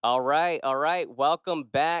All right, all right. Welcome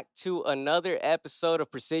back to another episode of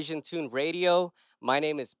Precision Tune Radio. My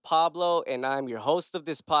name is Pablo, and I'm your host of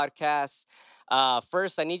this podcast.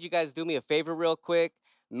 First, I need you guys to do me a favor, real quick.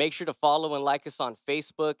 Make sure to follow and like us on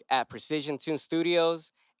Facebook at Precision Tune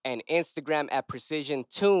Studios and Instagram at Precision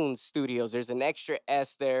Tune Studios. There's an extra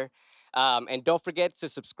S there. And don't forget to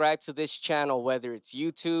subscribe to this channel, whether it's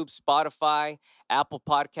YouTube, Spotify, Apple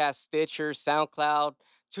Podcast, Stitcher, SoundCloud.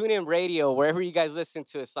 TuneIn Radio, wherever you guys listen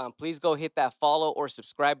to us on, please go hit that follow or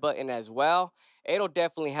subscribe button as well. It'll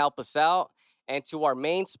definitely help us out. And to our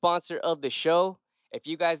main sponsor of the show, if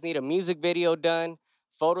you guys need a music video done,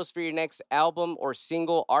 photos for your next album or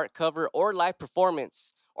single, art cover, or live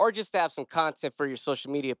performance, or just to have some content for your social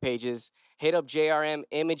media pages, hit up JRM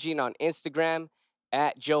Imaging on Instagram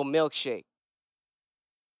at Joe Milkshake.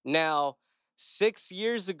 Now, 6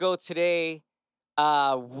 years ago today,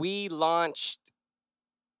 we launched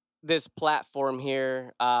this platform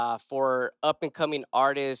here for up and coming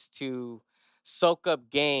artists to soak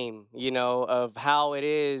up game, of how it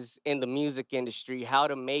is in the music industry, how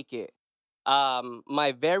to make it.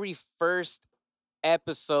 My very first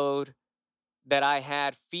episode that I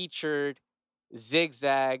had featured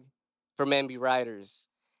Zigzag from MB Writers.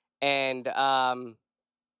 And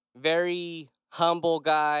very humble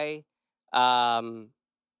guy.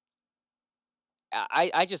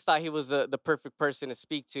 I just thought he was the perfect person to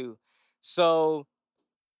speak to. So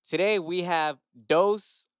today we have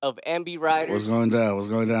Dose of MB Riders. What's going down? What's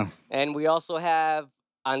going down? And we also have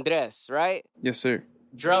Andres, right? Yes, sir.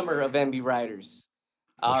 Drummer of MB Riders.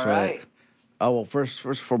 All That's right. Oh, well, first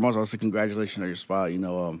and foremost, I want to say congratulations on your spot.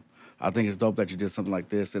 I think it's dope that you did something like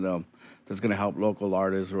this, and that's going to help local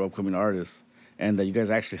artists or upcoming artists, and that you guys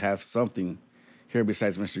actually have something here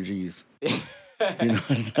besides Mr. G's.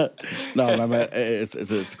 No, man, it's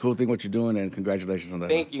a cool thing what you're doing, and congratulations on that.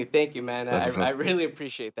 Thank you, man. I really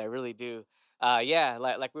appreciate that. I really do. Yeah,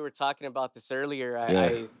 like we were talking about this earlier.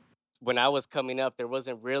 I when I was coming up, there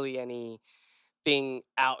wasn't really anything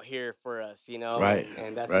out here for us, Right.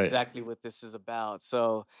 And that's Right. exactly what this is about.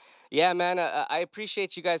 So, yeah, man, I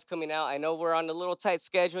appreciate you guys coming out. I know we're on a little tight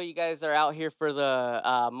schedule. You guys are out here for the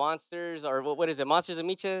Monsters, or what is it? Monsters and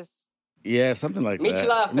Miches? Yeah, something like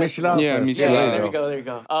Michelada that. Festival. Yeah, Fest. Michelada. Yeah, there we go, there we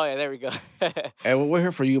go. Oh, yeah, there we go. And we're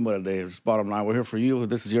here for you, Mother Day. Just bottom line, we're here for you.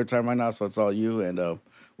 This is your time right now, so it's all you, and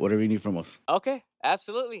whatever you need from us. Okay,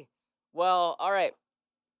 absolutely. Well, all right.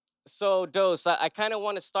 So, Dose, I kind of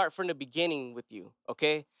want to start from the beginning with you,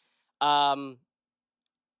 okay?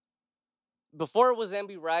 Before it was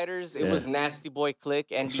MB Riders, it Yeah. was Nasty Boy Click,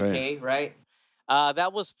 That's NBK, right?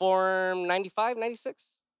 That was formed 95,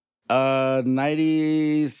 96?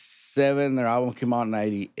 97. Their album came out in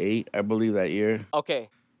 98, I believe, that year. Okay,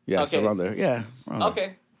 Yeah, Okay, so around there. Yeah. around there.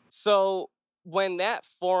 okay. So, when that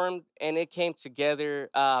formed and it came together,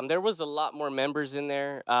 there was a lot more members in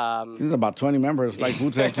there. There's about 20 members, like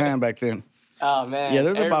Wu-Tang Clan back then. Oh, man. Yeah,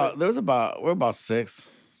 we're about six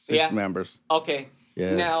Yeah. members. Okay.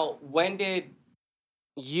 Yeah. Now, when did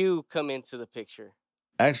you come into the picture?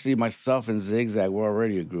 Actually, myself and Zigzag, we're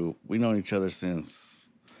already a group. We known each other since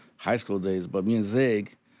high school days. But me and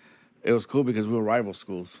Zig, it was cool because we were rival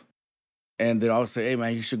schools. And they'd always say, hey,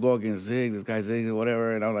 man, you should go against Zig, this guy Zig, or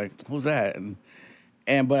whatever. And I'm like, who's that?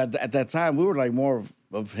 But at that time, we were like more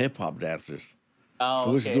of hip-hop dancers. Oh, So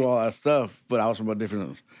we used to okay. do all that stuff. But I was from a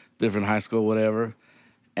different high school, whatever.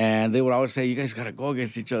 And they would always say, you guys got to go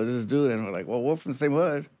against each other, this dude. And we're like, well, we're from the same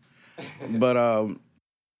hood. But, and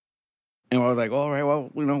I was like, all right, well,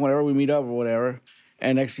 whenever we meet up or whatever.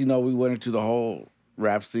 And next thing you know, we went into the whole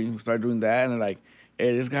rap scene. We started doing that. And they're like,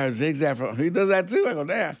 hey, this guy Zigzag, he does that too. I go,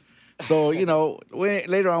 damn. So,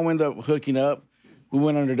 later on, we ended up hooking up. We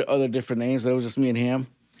went under the other different names. It was just me and him.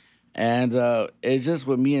 And it's just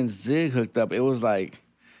when me and Zig hooked up, it was like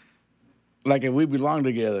if we belonged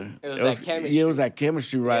together. It was that chemistry. Yeah, it was that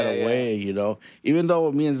chemistry right Yeah, yeah. away, Even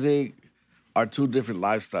though me and Zig are two different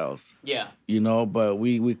lifestyles, Yeah. but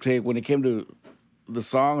we clicked when it came to the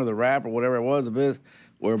song or the rap or whatever it was,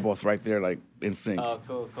 we were both right there, like, in sync. Oh,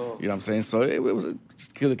 cool. You know what I'm saying? So it was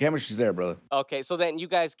just the chemistry's there, brother. Okay, so then you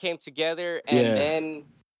guys came together, and Yeah. then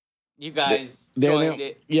you guys Then- joined then-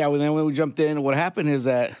 it. Yeah, then when we jumped in, what happened is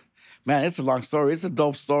that, man, it's a long story. It's a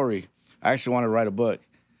dope story. I actually want to write a book.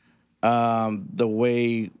 The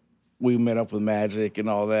way we met up with Magic and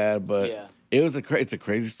all that, but Yeah. it's a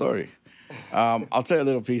crazy story. I'll tell you a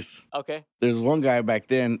little piece. Okay. There's one guy back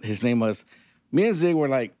then. His name was. Me and Zig were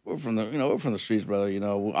like, we're from the streets, brother.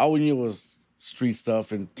 All we knew was street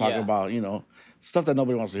stuff and talking Yeah. about stuff that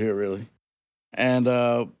nobody wants to hear really. And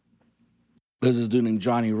there's this dude named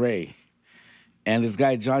Johnny Ray, and this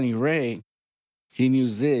guy Johnny Ray, he knew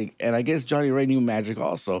Zig, and I guess Johnny Ray knew Magic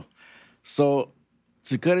also. So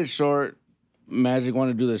to cut it short, Magic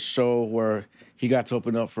wanted to do this show where he got to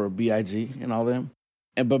open up for Big and all them,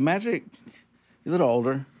 but Magic, he's a little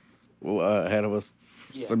older, ahead of us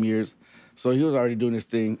some years, so he was already doing his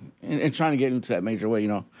thing and trying to get into that major way,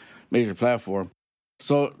 major platform.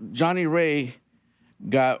 So Johnny Ray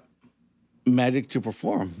got Magic to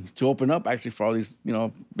perform, to open up actually for all these,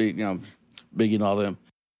 big, Biggie and all them.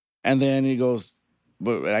 And then he goes,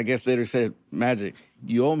 but I guess later said, Magic,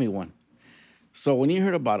 you owe me one. So when he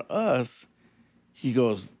heard about us, he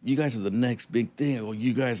goes, you guys are the next big thing. I go,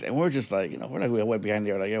 you guys, and we're just like, we're like, we went behind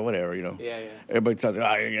there, like, yeah, whatever, Yeah. Everybody tells you,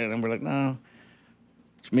 and we're like, no.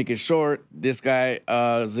 To make it short, this guy,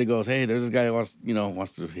 Zig goes, hey, there's this guy that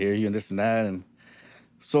wants to hear you and this and that. And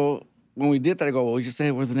so when we did that, I go, well, we just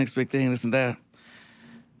say we're the next big thing, this and that.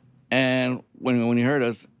 And when he heard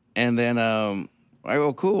us, and then I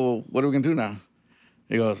go, cool, what are we going to do now?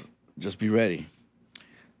 He goes, just be ready.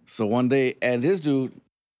 So one day, and this dude,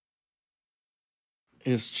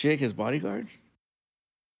 his chick, his bodyguard,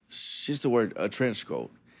 she used to wear a trench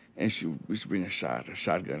coat, and she used to bring a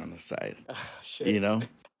shotgun on the side, Shit.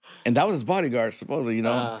 And that was his bodyguard, supposedly,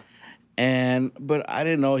 but I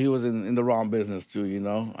didn't know he was in the wrong business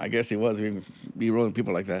too, I guess he was, he'd be rolling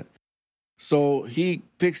people like that. So he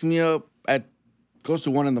picks me up at close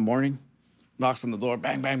to 1 a.m, knocks on the door,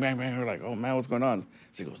 bang, bang, bang, bang. We're like, oh man, what's going on?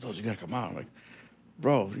 So he goes, Dose, you gotta come out. I'm like,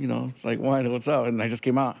 bro, it's like 1, what's up? And I just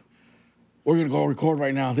came out. We're gonna go record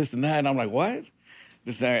right now, this and that. And I'm like, what?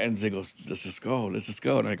 This and that. And Zig goes, let's just go. And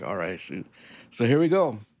I'm like, all right, shoot. So here we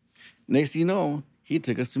go. Next thing you know, he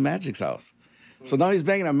took us to Magic's house. So now he's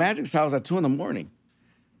banging at Magic's house at 2 a.m. Dun,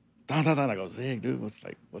 dun, dun. I go, Zig, dude, what's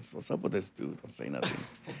up with this dude? Don't say nothing.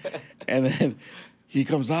 And then he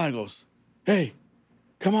comes out and goes, hey,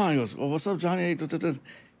 come on. He goes, well, what's up, Johnny? Hey,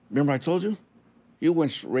 remember I told you? He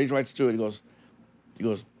went right to it. He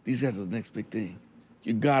goes, these guys are the next big thing.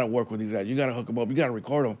 You got to work with these guys. You got to hook them up. You got to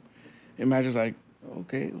record them. And Magic's like,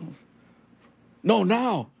 okay. No,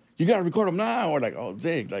 now. You got to record them now. We're like, oh,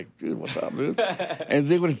 Zig, like, dude, what's up, dude? And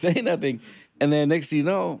Zig wouldn't say nothing. And then next thing you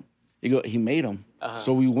know, he made them.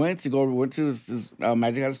 So we went to his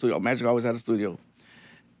Magic had a studio. Magic always had a studio.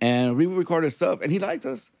 And we recorded stuff, and he liked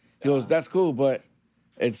us. He goes, that's cool, but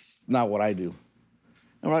it's not what I do.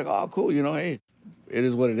 And we're like, oh, cool, hey, it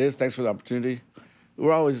is what it is. Thanks for the opportunity.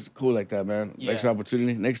 We're always cool like that, man. Yeah. Thanks for the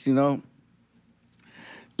opportunity. Next thing you know,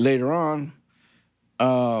 later on,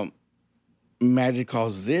 Magic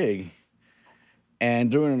calls Zig.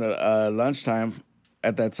 And during the lunchtime,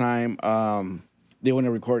 at that time, they want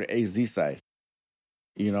to record AZ side,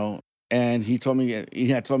 And he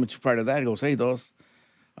had told me prior to that, he goes, hey, Dos,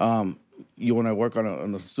 you want to work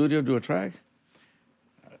on the studio, do a track?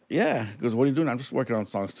 Yeah. He goes, what are you doing? I'm just working on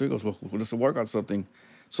songs too. He goes, well, we'll just work on something.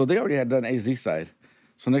 So they already had done AZ side.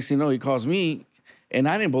 So next thing you know, he calls me, and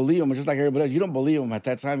I didn't believe him. Just like everybody else, you don't believe him at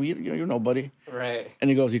that time. You're nobody. Right. And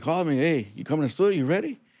he called me, hey, you coming to the studio? You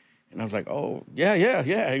ready? And I was like, oh, yeah.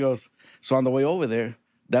 He goes, so on the way over there,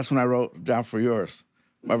 that's when I wrote Down for Yours.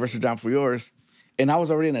 My verse is Down for Yours. And I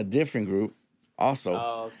was already in a different group also.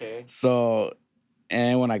 Oh, okay. So,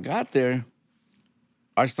 and when I got there,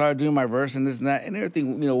 I started doing my verse and this and that, and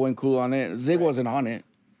everything, went cool on it. Zig wasn't on it,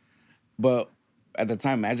 but at the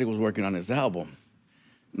time, Magic was working on his album.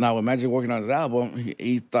 Now, with Magic working on his album,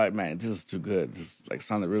 he thought, man, this is too good. This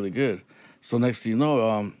sounded really good. So next thing you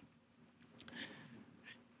know,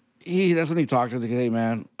 that's when he talked to us. Like, hey,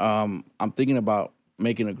 man, I'm thinking about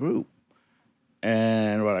making a group.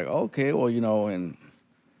 And we're like, okay, well, and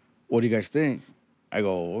what do you guys think? I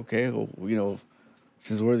go, okay, well,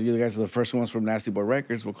 since you guys are the first ones from Nasty Boy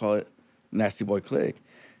Records, we'll call it Nasty Boy Click.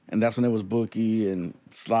 And that's when it was Bookie and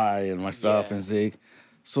Sly and myself and Zig.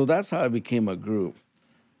 So that's how it became a group.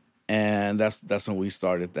 And that's when we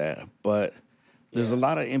started that. But there's a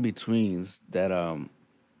lot of in-betweens that of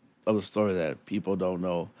the story that people don't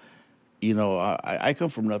know. I come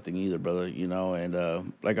from nothing either, brother,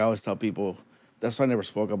 and like I always tell people, that's why I never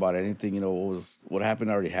spoke about anything, what happened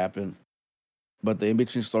already happened. But the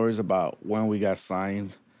in-between stories about when we got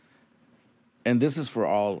signed, and this is for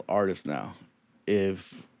all artists now,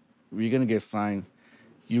 if you're going to get signed,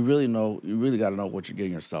 you really got to know what you're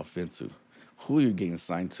getting yourself into, who you're getting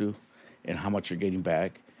signed to, and how much you're getting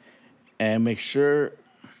back. And make sure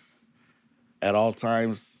at all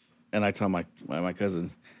times, and I tell my cousin,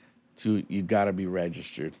 you got to be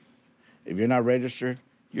registered. If you're not registered,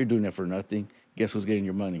 you're doing it for nothing. Guess who's getting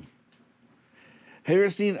your money? Have you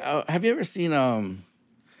ever seen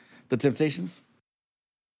The Temptations?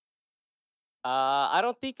 I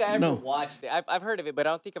don't think I ever No. watched it. I've heard of it, but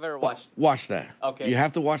I don't think I've ever watched it. Watch that. Okay. You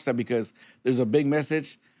have to watch that because there's a big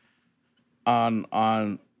message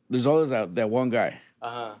on. There's always that one guy,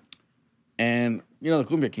 Uh-huh. and you know the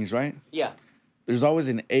Cumbia Kings, right? Yeah. There's always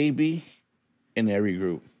an AB in every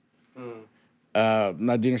group. Now,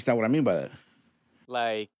 do you understand what I mean by that?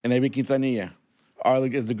 Like, An AB Quintanilla.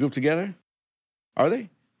 Is the group together? Are they?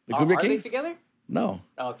 The Cumbia are they Kings? together? No.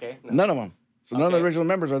 Okay. No. None of them. So none of the Okay. original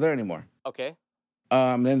members are there anymore. Okay.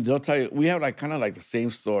 Then they'll tell you, we have like kind of like the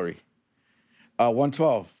same story.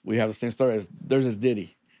 112, we have the same story as there's this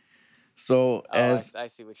Diddy. So as I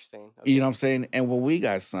see what you're saying. Okay. you know what I'm saying? And when we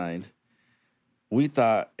got signed, we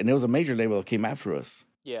thought, and it was a major label that came after us.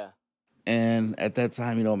 Yeah. And at that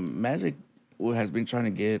time, you know, Magic has been trying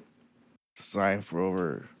to get signed for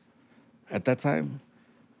over, at that time,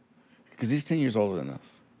 because he's 10 years older than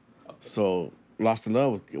us. Okay. So Lost in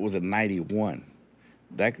Love, it was a 91.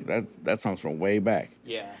 That song's from way back.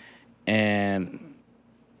 Yeah. And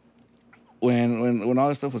when all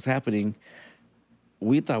this stuff was happening,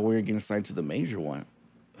 we thought we were getting signed to the major one.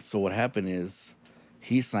 So what happened is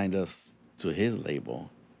he signed us to his label.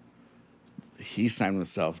 He signed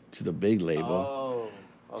himself to the big label. Oh.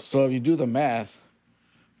 Okay. So if you do the math,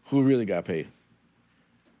 who really got paid?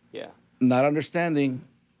 Yeah. Not understanding.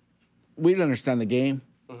 We didn't understand the game.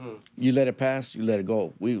 Mm-hmm. You let it pass, you let it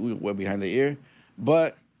go. We went behind the ear.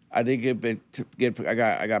 But I did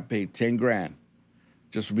I got paid 10 grand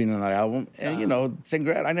just for being on that album. And you know, 10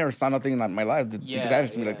 grand, I never saw nothing in my life that just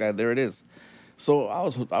happened to me like that. There it is. So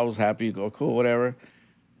I was happy, go cool, whatever.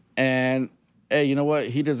 And hey, you know what?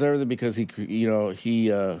 He deserved it because he brought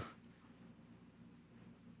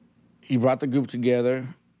the group together,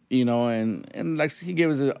 you know, and like he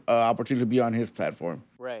gave us an opportunity to be on his platform.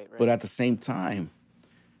 Right. But at the same time,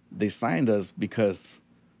 they signed us because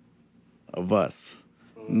of us,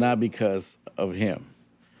 not because of him.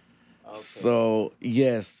 Okay. So,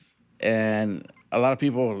 yes, and a lot of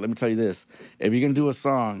people, let me tell you this, if you're going to do a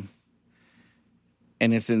song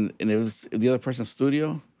and it's in the other person's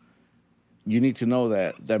studio, you need to know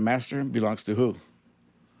that that master belongs to who?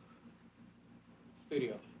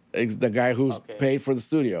 Studio. It's the guy who's paid for the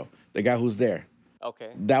studio, the guy who's there.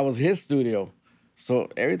 Okay. That was his studio. So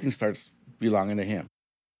everything starts belonging to him.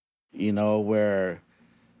 You know,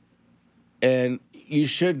 and you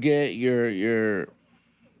should get your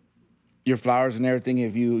flowers and everything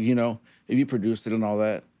if you produced it and all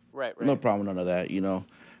that. Right. No problem, none of that. You know,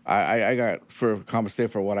 I got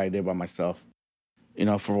compensated for what I did by myself. You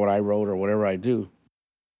know, for what I wrote or whatever I do.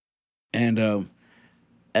 And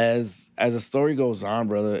as the story goes on,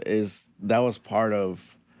 brother, that was part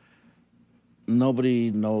of.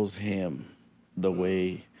 Nobody knows him the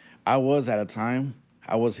way I was at a time.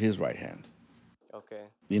 I was his right hand. Okay.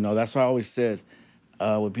 You know, that's why I always said,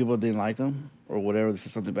 when people didn't like him or whatever, they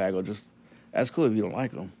said something bad, I go, just, that's cool if you don't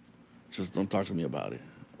like him. Just don't talk to me about it.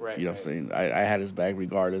 Right. You know what I'm saying? I had his back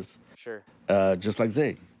regardless. Sure. Just like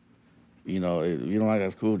Zig. You know, if you don't like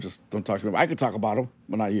that's cool, just don't talk to me. I could talk about him,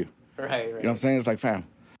 but not you. Right. You know what I'm saying? It's like fam.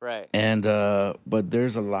 Right. And, but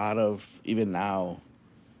there's a lot of, even now,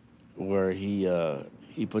 where he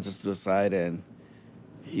puts us to the side and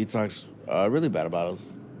he talks really bad about us,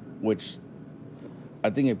 which I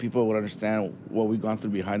think if people would understand what we've gone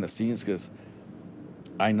through behind the scenes, because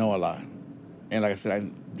I know a lot, and like I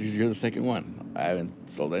said, you're the second one. I haven't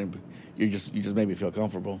sold any. You just made me feel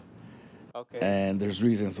comfortable. Okay. And there's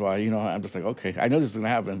reasons why, you know, I'm just like, okay, I know this is gonna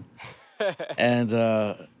happen. And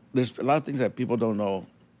there's a lot of things that people don't know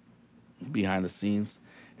behind the scenes,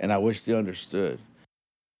 and I wish they understood.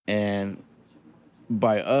 And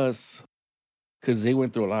by us, because they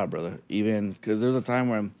went through a lot, brother. Even because there was a time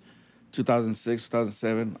when 2006,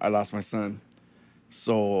 2007, I lost my son.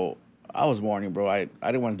 So I was mourning, bro. I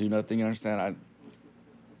didn't want to do nothing, you understand?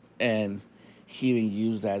 And he even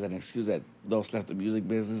used that as an excuse that those left the music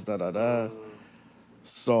business, da-da-da.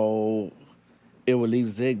 So it would leave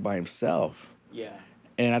Zig by himself. Yeah.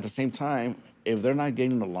 And at the same time, if they're not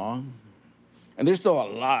getting along, and there's still a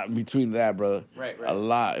lot in between that, brother. Right. A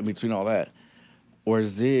lot in between all that. Where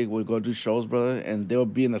Zig would go do shows, brother, and they'll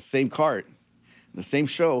be in the same cart, the same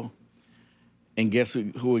show, and guess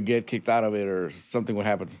who would get kicked out of it or something would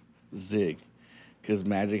happen? Zig. Because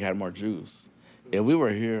Magic had more juice. If we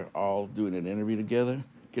were here all doing an interview together,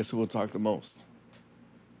 guess who would talk the most?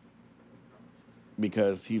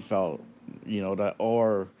 Because he felt, you know, that,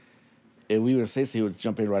 or if we would say so, he would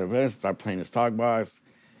jump in right away, start playing his talk box.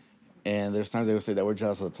 And there's times they would say that we're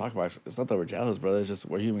jealous of the talk box. It's not that we're jealous, brother. It's just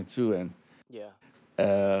we're human too. And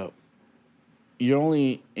you're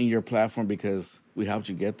only in your platform because we helped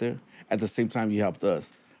you get there. At the same time, you helped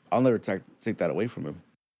us. I'll never take that away from him.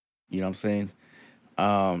 You know what I'm saying?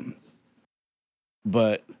 Um,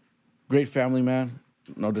 but great family, man.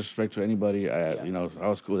 No disrespect to anybody. Yeah. I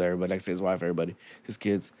was cool with everybody. Like I say, his wife, everybody, his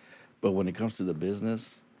kids. But when it comes to the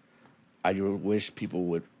business, I do wish people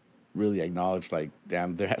would really acknowledge, like,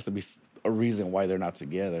 damn, there has to be a reason why they're not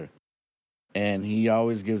together. And he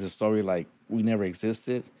always gives a story like we never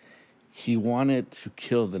existed. He wanted to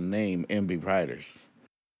kill the name MB Riders.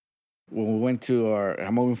 When we went to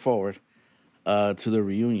I'm moving forward, to the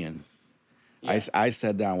reunion, Yeah. I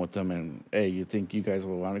sat down with them and, hey, you think you guys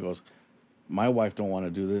will want to go? My wife don't want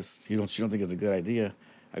to do this. She don't think it's a good idea.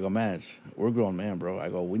 I go, Madge, we're grown men, bro. I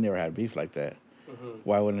go, we never had beef like that. Mm-hmm.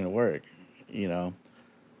 Why wouldn't it work? You know?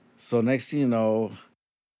 So next thing you know,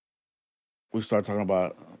 we start talking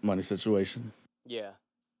about money situation. Yeah.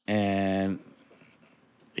 And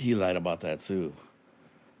he lied about that too.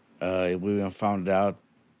 We even found out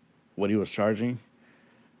what he was charging.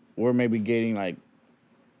 We're maybe getting like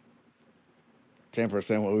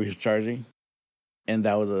 10% what we was charging. And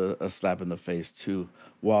that was a slap in the face too.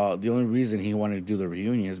 While the only reason he wanted to do the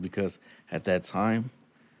reunion is because at that time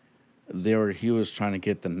he was trying to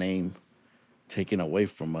get the name taken away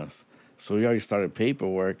from us. So he already started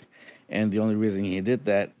paperwork, and the only reason he did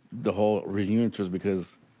that, the whole reunion, was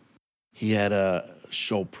because he had to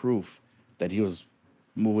show proof that he was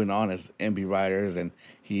moving on as MB Riders, and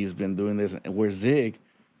he's been doing this. And where Zig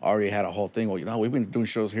already had a whole thing. Well, we've been doing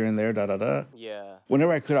shows here and there, da da da. Yeah.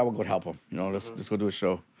 Whenever I could, I would go help him. Let's go do a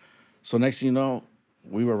show. So next thing you know,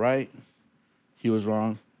 we were right, he was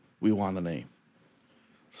wrong. We won the name.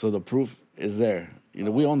 So the proof is there.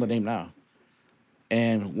 We own the name now.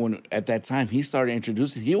 And when at that time he started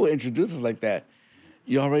introducing, he would introduce us like that.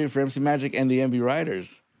 You all ready for MC Magic and the MB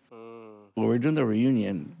Riders? When we were doing the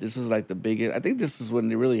reunion, this was like the biggest. I think this is when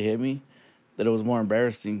it really hit me that it was more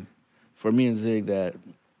embarrassing for me and Zig that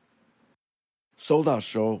sold out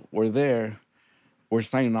show. We're there, we're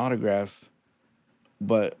signing autographs,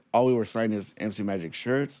 but all we were signing is MC Magic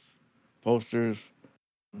shirts, posters,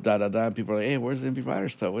 da da da. And people are like, "Hey, where's the MB Rider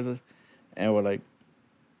stuff? Where's it?" And we're like,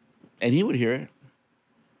 and he would hear it,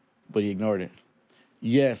 but he ignored it.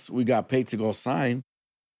 Yes, we got paid to go sign,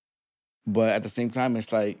 but at the same time,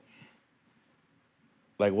 it's like,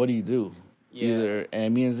 what do you do? Yeah.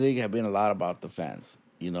 And me and Zig have been a lot about the fans.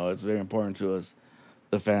 It's very important to us.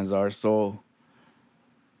 The fans are. So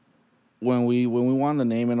when we won the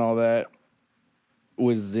name and all that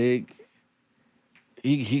with Zig,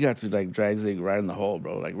 he got to like drag Zig right in the hole,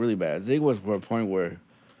 bro. Like really bad. Zig was for a point where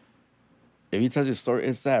if he tells you a story,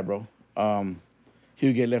 it's sad, bro. He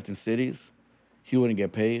would get left in cities. He wouldn't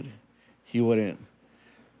get paid. He wouldn't.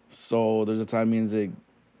 So there's a time me and Zig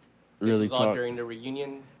really This was all during the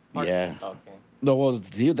reunion part? Yeah. Okay. No, well,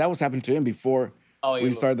 that was happening to him before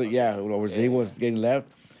we started. Okay. Where Zig was getting left.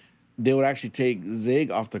 They would actually take Zig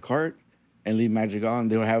off the cart and leave Magic on.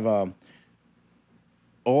 They would have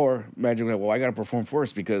or Magic would like, well, I got to perform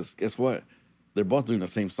first because guess what? They're both doing the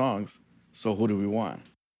same songs. So who do we want?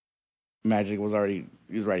 Magic he was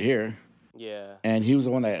right here. Yeah. And he was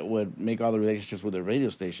the one that would make all the relationships with the radio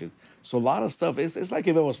station. So a lot of stuff, it's like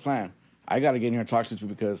if it was planned. I got to get in here and talk to you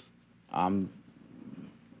because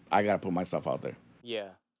I got to put myself out there. Yeah.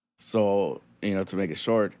 So, to make it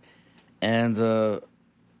short. And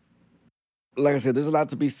like I said, there's a lot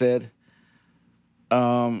to be said.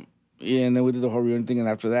 And then we did the whole reunion thing, and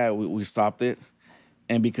after that, we stopped it.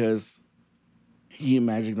 And because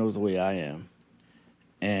Magic knows the way I am,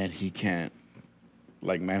 and he can't,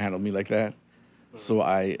 manhandle me like that. Mm-hmm. So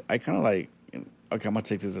I kind of okay, I'm going to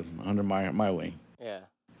take this under my wing. Yeah.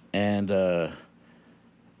 And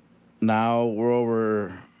now we're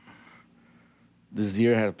over, this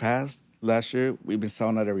year has passed. Last year, we've been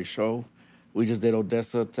selling out every show. We just did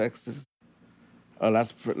Odessa, Texas.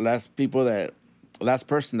 Last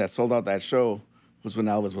person that sold out that show was when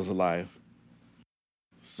Elvis was alive.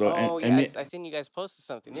 So, I seen you guys posted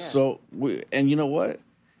something. Yeah. So and you know what?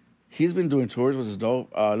 He's been doing tours, which is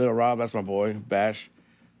dope. Little Rob, that's my boy. Bash,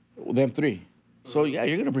 them three. So yeah,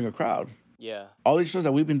 you're gonna bring a crowd. Yeah. All these shows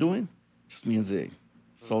that we've been doing, just me and Zig,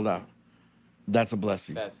 sold out. That's a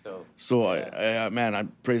blessing. That's dope. So man, I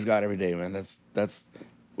praise God every day, man. That's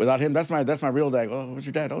without him, that's my real dad. Oh, what's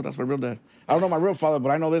your dad? Oh, that's my real dad. I don't know my real father,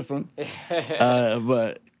 but I know this one.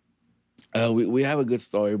 But we have a good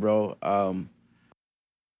story, bro.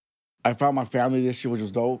 I found my family this year, which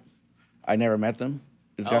was dope. I never met them.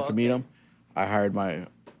 Just got to meet them. I hired my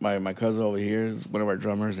cousin over here, is one of our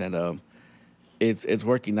drummers, and it's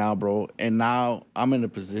working now, bro. And now I'm in a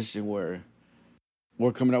position where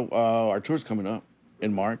we're coming up. Our tour's coming up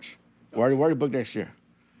in March. We're already booked next year,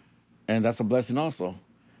 and that's a blessing also.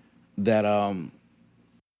 That and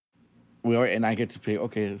I get to pick.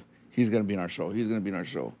 Okay, he's gonna be in our show. He's gonna be in our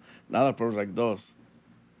show. Now that pro's like, Dos,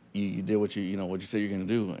 you did what what you said you're gonna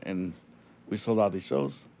do, and we sold out these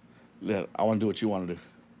shows. Yeah, I want to do what you want to do.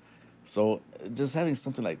 So just having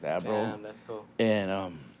something like that, bro. Damn, that's cool.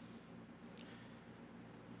 And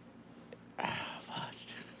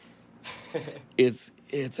it's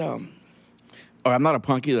or I'm not a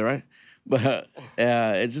punk either, right? But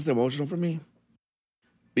it's just emotional for me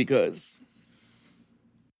because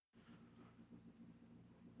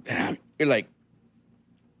you're like,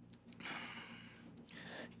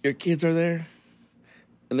 your kids are there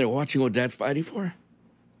and they're watching what dad's fighting for.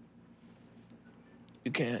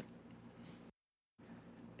 You can't.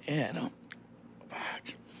 And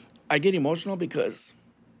I get emotional because,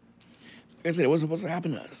 like I said, it wasn't supposed to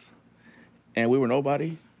happen to us. And we were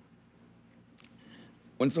nobody.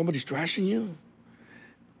 When somebody's trashing you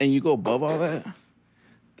and you go above all that,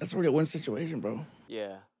 that's already a win situation, bro.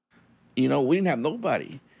 Yeah. We didn't have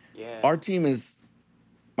nobody. Yeah. Our team is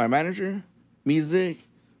my manager, me, Zig,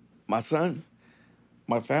 my son,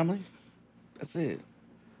 my family. That's it.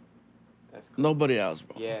 That's cool. Nobody else,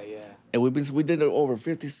 bro. Yeah, yeah. And we did it over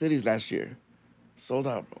 50 cities last year. Sold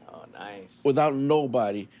out, bro. Oh, nice. Without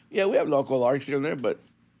nobody. Yeah, we have local arcs here and there, but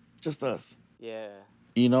just us. Yeah.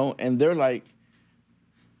 And they're like,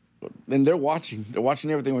 and they're watching. They're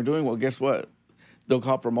watching everything we're doing. Well, guess what? They'll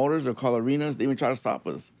call promoters. They'll call arenas. They even try to stop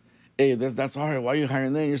us. Hey, that's hard. Why are you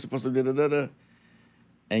hiring them? You're supposed to da-da-da-da.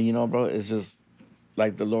 And, bro, it's just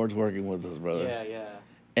like the Lord's working with us, brother. Yeah, yeah.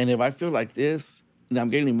 And if I feel like this and I'm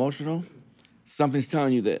getting emotional, something's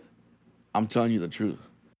telling you that I'm telling you the truth.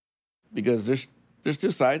 Because there's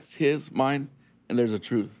two sides, his, mine, and there's a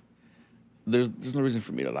truth. There's no reason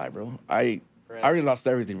for me to lie, bro. I already lost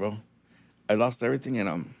everything, bro. I lost everything,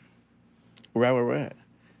 and we're at where we're at.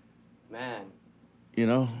 Man.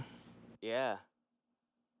 Yeah.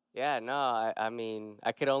 Yeah, no, I mean,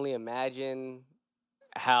 I could only imagine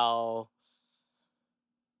how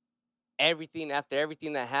after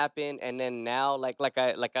everything that happened, and then now,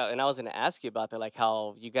 and I was gonna ask you about that, like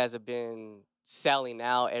how you guys have been selling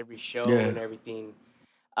out every show and everything.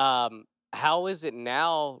 How is it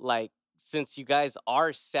now, like, since you guys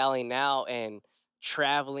are selling out and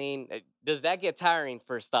traveling, does that get tiring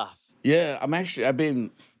first off? Yeah, I've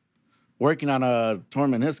been working on a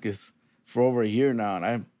torn meniscus for over a year now, and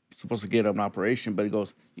I'm supposed to get an operation, but he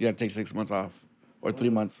goes, you got to take 6 months off or 3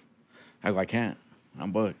 months. I go, I can't.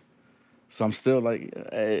 I'm booked. So I'm still like,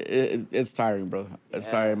 it's tiring, bro. It's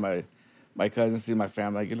tiring. My cousins see my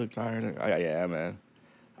family, like, you look tired. I am, man.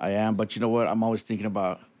 I am. But you know what? I'm always thinking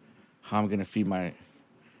about how I'm going to feed my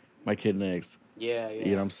kid next. Yeah, yeah.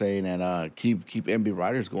 You know what I'm saying? And keep MB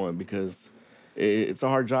Riders going because it's a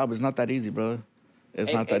hard job. It's not that easy, brother.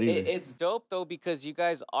 It's not that easy. It's dope, though, because you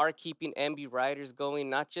guys are keeping MB Riders going,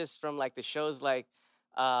 not just from, like, the shows. Like,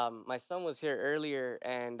 my son was here earlier,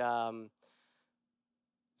 and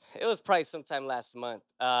it was probably sometime last month.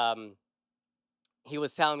 He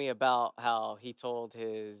was telling me about how he told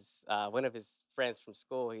his one of his friends from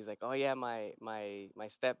school. He's like, "Oh yeah, my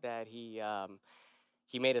stepdad.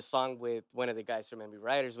 He made a song with one of the guys from MB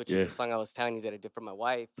Riders, which is the song I was telling you that I did for my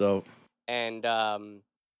wife." So, and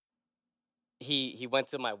he went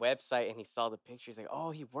to my website and he saw the pictures. Like,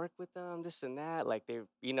 oh, he worked with them, this and that. Like him.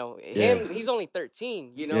 He's only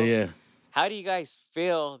 13. Yeah. How do you guys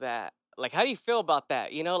feel that? Like, how do you feel about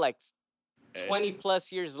that? Like 20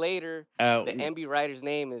 plus years later, the MB Riders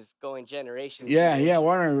name is going generations. Yeah,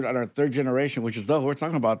 we're on our third generation, which is dope. We're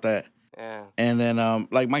talking about that. Yeah. And then,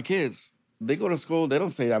 like my kids, they go to school. They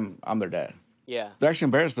don't say I'm their dad. Yeah. They're actually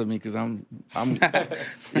embarrassed of me because I'm you know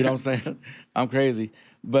what I'm saying? I'm crazy,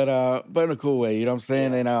 but in a cool way. You know what I'm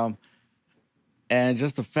saying? Yeah. And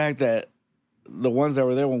just the fact that the ones that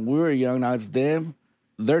were there when we were young, now it's them,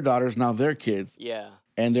 their daughters, now their kids. Yeah.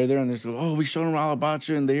 And they're there and they're like, oh, we showed them all about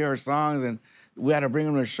you and they hear our songs and we had to bring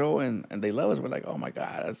them to the show and they love us. We're like, oh my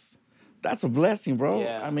God, that's a blessing, bro.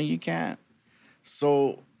 Yeah. I mean, you can't.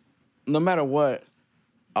 So no matter what,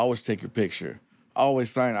 always take your picture.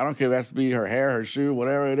 Always sign. I don't care if it has to be her hair, her shoe,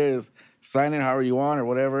 whatever it is. Sign it however you want or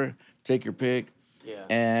whatever. Take your pic. Yeah.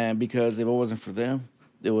 And because if it wasn't for them,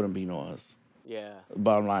 there wouldn't be no us. Yeah.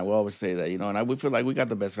 Bottom line, we always say that, and we feel like we got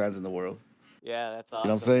the best fans in the world. Yeah, that's awesome. You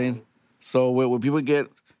know what I'm saying? Man. So when people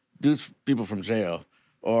get people from jail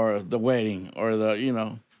or the wedding or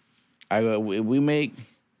if we made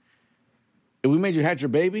you hatch your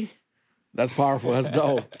baby, that's powerful. That's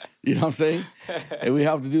dope. You know what I'm saying? And we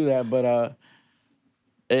have to do that, but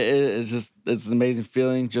it's an amazing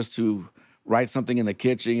feeling just to write something in the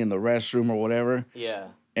kitchen, in the restroom, or whatever. Yeah.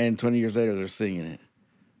 And 20 years later, they're singing it.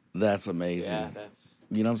 That's amazing. Yeah, that's.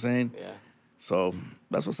 You know what I'm saying? Yeah. So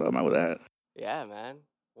that's what's up, man, with that. Yeah, man.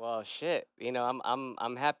 Well, shit.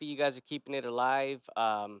 I'm happy you guys are keeping it alive.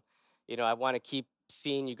 I want to keep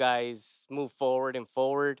seeing you guys move forward and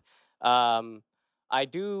forward. Um, I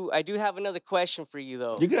do have another question for you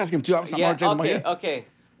though. You can ask him too. I'm Yeah. already taking my Okay. yeah. Okay.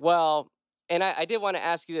 Well, and I did want to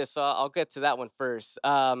ask you this, so I'll get to that one first.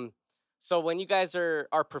 So when you guys are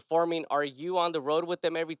performing, are you on the road with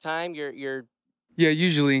them every time? You're Yeah,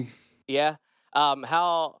 usually. yeah.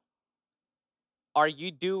 How are you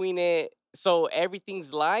doing it? So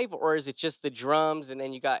everything's live, or is it just the drums and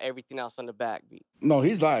then you got everything else on the backbeat? No,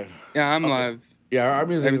 he's live. Yeah, I'm Okay. live. Yeah, our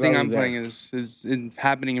music Everything is I'm always there. playing is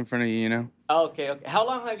happening in front of you, you know? Okay. Okay. How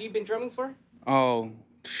long have you been drumming for? Oh,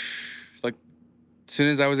 it's like as soon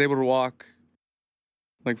as I was able to walk,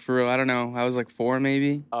 like for real, I don't know. I was like 4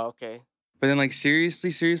 maybe. Oh, okay. But then like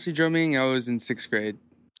seriously drumming, I was in 6th grade.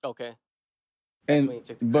 Okay. That's when you And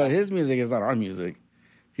took the but craft. his music is not our music.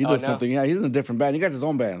 He Oh, does no? something. Yeah, he's in a different band. He got his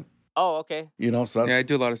own band. Oh, okay. You know, so that's Yeah, I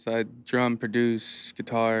do a lot of side drum, produce,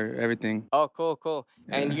 guitar, everything. Oh, cool, cool.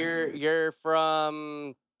 And Yeah. you're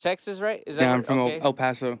from Texas, right? Is that Yeah, I'm where? from Okay. El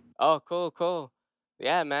Paso. Oh, cool, cool.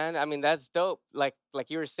 Yeah, man. I mean, that's dope. Like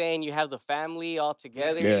you were saying, you have the family all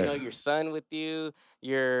together. Yeah. Your son with you,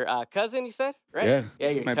 your cousin. You said, right? Yeah. Yeah,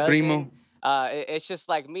 your My cousin. primo. It's just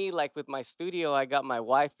like me. Like with my studio, I got my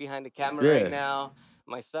wife behind the camera Yeah. right now.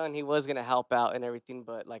 My son, he was gonna help out and everything,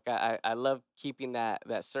 but like I love keeping that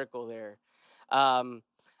circle there. Um,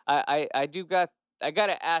 I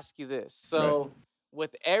gotta ask you this. So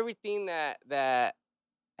with everything that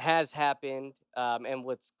has happened, and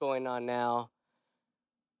what's going on now,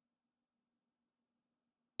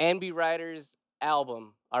 NB Writers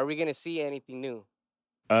album, are we gonna see anything new?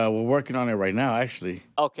 We're working on it right now, actually.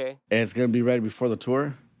 Okay. And it's gonna be ready before the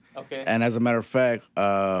tour. Okay. And as a matter of fact,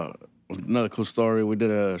 another cool story. We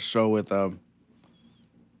did a show with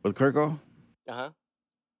Kirko, Uh-huh.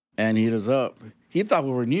 and he hit us up. He thought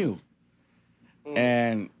we were new. Mm.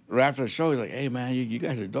 And right after the show, he's like, "Hey man, you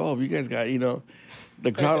guys are dope. You guys got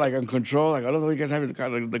the crowd like on control. Like I don't know, you guys have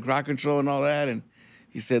the crowd control and all that." And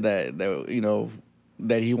he said that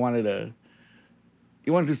that he wanted to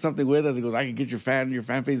do something with us. He goes, "I can get your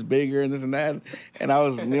fan face bigger and this and that."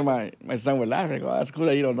 And me and my son were laughing. Like, "Oh, that's cool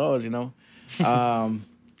that you don't know us,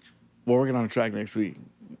 We're working on a track next week,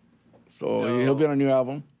 so he'll be on a new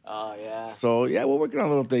album. Oh yeah. So yeah, we're working on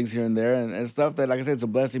little things here and there and stuff that, like I said, it's a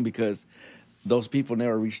blessing because those people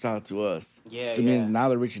never reached out to us. Yeah, To me, yeah. now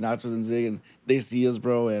they're reaching out to them, Zig, and they see us,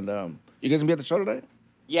 bro. And you guys gonna be at the show today?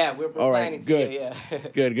 Yeah, we're All right, planning to. good. Yeah.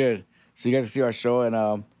 Good. So you guys can see our show,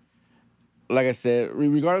 and like I said,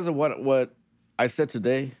 regardless of what I said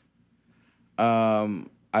today,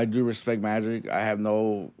 I do respect Magic. I have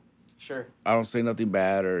Sure. I don't say nothing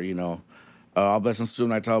bad or I'll bless him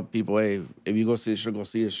soon. I tell people, hey, if you go see his show, go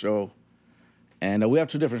see his show. And we have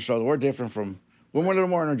 2 different shows. We're different we're a little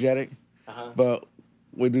more energetic, Uh-huh. but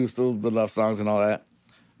we do still the love songs and all that.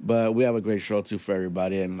 But we have a great show too for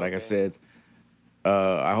everybody. And like I Okay. said,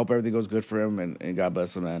 I hope everything goes good for him and God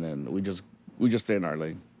bless him, man. And we just stay in our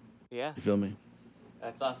lane. Yeah. You feel me?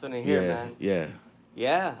 That's awesome to hear, yeah, man. yeah.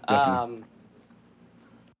 Yeah. Definitely.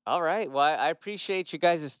 All right. Well, I appreciate you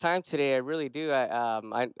guys' time today. I really do.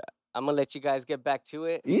 I'm gonna let you guys get back to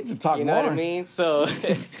it. You need to talk You know more. what I mean? So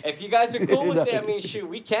if you guys are cool with it, I mean, shoot,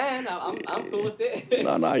 we can. I'm cool with it.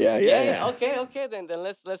 No, yeah. Okay. Then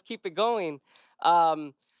let's keep it going.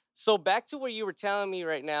 So back to what you were telling me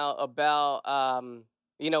right now about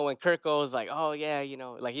when Kirko was like, oh yeah,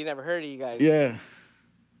 like he never heard of you guys. Yeah.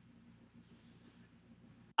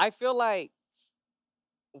 I feel like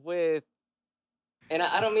and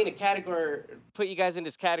I don't mean to put you guys in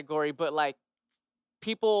this category, but like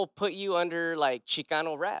people put you under like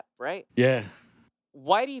Chicano rap, right? Yeah.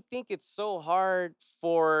 Why do you think it's so hard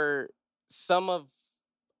for some of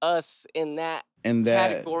us in that And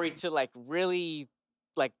that category to like really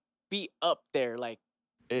like be up there? Like,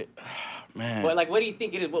 man. what do you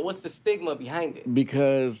think it is? What's the stigma behind it?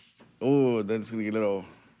 Because that's gonna get a little.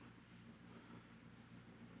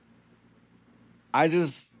 I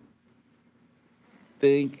just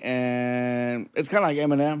think, and it's kind of like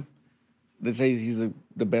Eminem. They say he's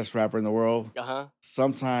the best rapper in the world. Uh-huh.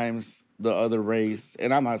 Sometimes the other race,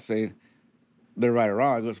 and I'm not saying they're right or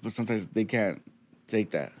wrong, but sometimes they can't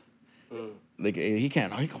take that. He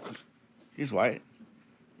can't. He's white.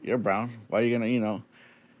 You're brown. Why are you gonna?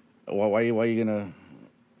 Why you gonna?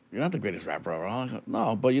 You're not the greatest rapper ever.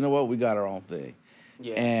 No, but you know what? We got our own thing.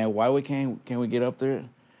 Yeah. And why we can we get up there?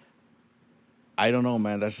 I don't know,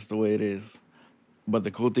 man. That's just the way it is. But the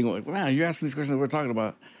cool thing, man, you're asking these questions that we're talking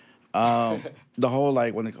about. The whole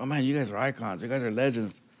when they, oh man, you guys are icons. You guys are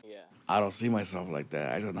legends. Yeah. I don't see myself like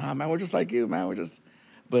that. I just, nah, man, we're just like you, man.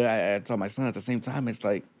 But I tell my son at the same time, it's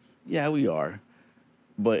like, yeah, we are.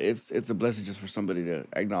 But it's a blessing just for somebody to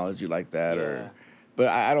acknowledge you like that. Yeah. But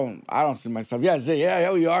I don't see myself, yeah, say, yeah,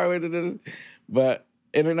 we are. But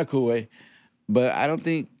in a cool way. But I don't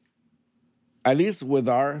think, at least with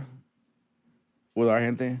our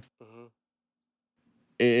gente, Hmm.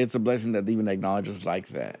 it's a blessing that they even acknowledge us like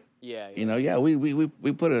that. Yeah. You know, yeah,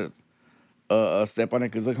 we put a step on it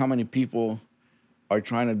because look how many people are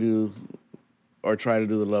trying to do or try to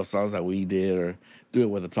do the love songs that we did or do it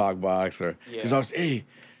with a talk box or because Yeah. I was, hey,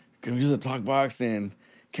 can we use a talk box and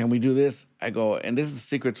can we do this? I go, and this is the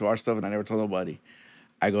secret to our stuff, and I never told nobody.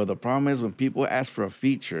 I go, the problem is when people ask for a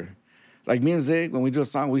feature, like me and Zig, when we do a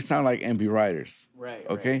song, we sound like MB writers. Right.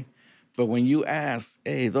 Okay? Right. But when you ask,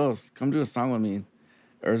 hey, those, come do a song with me,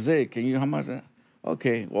 or Zig, can you, how much?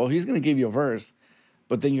 Okay, well, he's going to give you a verse,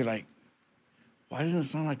 but then you're like, why doesn't it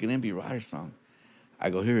sound like an MB writer song? I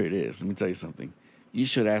go, here it is. Let me tell you something. You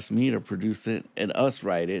should ask me to produce it and us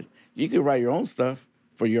write it. You can write your own stuff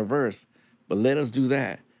for your verse, but let us do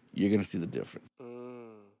that. You're going to see the difference. Mm.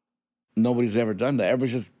 Nobody's ever done that.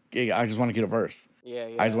 Everybody's just, hey, I just want to get a verse. Yeah.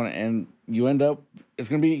 I just want to, and you end up, it's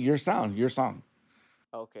going to be your sound, your song.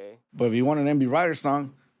 Okay. But if you want an MB writer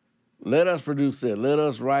song, let us produce it. Let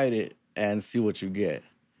us write it and see what you get.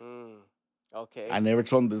 Mm. Okay. I never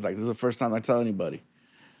told them, like, this is the first time I tell anybody.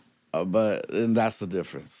 But and that's the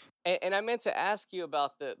difference. And I meant to ask you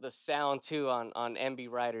about the sound too on MB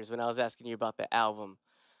Writers when I was asking you about the album.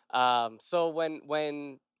 So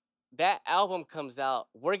when that album comes out,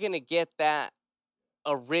 we're gonna get that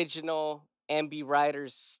original MB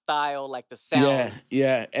Writers style, like the sound.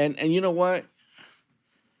 Yeah. And you know what?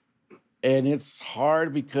 And it's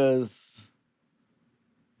hard because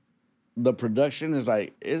the production is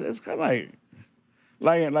like it's kind of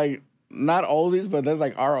like not oldies, but that's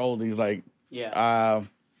like our oldies. Like Yeah.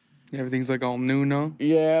 Everything's like all new now.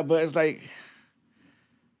 yeah, but it's like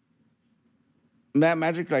Matt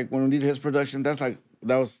Magic. Like when we did his production, that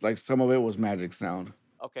was like some of it was Magic sound.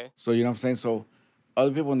 Okay. So you know what I'm saying. So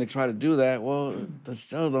other people when they try to do that, well, they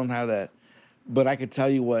still don't have that. But I could tell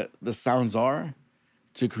you what the sounds are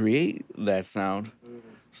to create that sound. Mhm.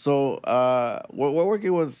 So we're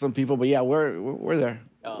working with some people, but yeah, we're there.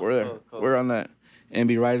 Oh, We're there. cool. We're on that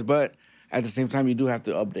MB Rise, but at the same time, you do have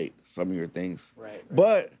to update some of your things. Right.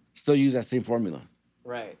 But still use that same formula.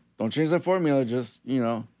 Right. Don't change that formula. Just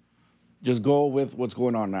just go with what's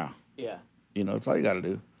going on now. Yeah. That's all you got to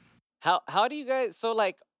do. How do you guys, so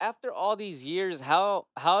like after all these years, how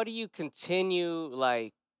do you continue,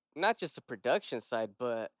 like, not just the production side,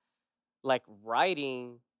 but like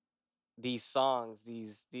writing these songs,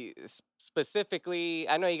 these specifically,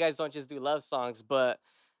 I know you guys don't just do love songs, but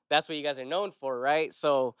that's what you guys are known for, right?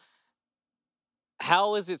 So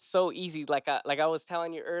how is it so easy? Like I was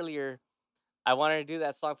telling you earlier, I wanted to do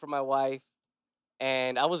that song for my wife,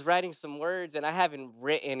 and I was writing some words, and I haven't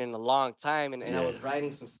written in a long time, and I was Yeah.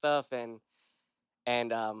 writing some stuff, and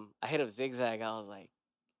I hit up Zigzag. I was like,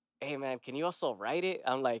 hey man, can you also write it?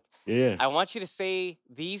 I'm like, Yeah. I want you to say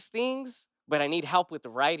these things, but I need help with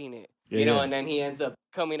writing it. Yeah. And then he ends up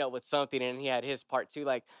coming up with something, and he had his part too.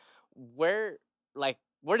 Where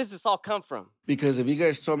where does this all come from? Because if you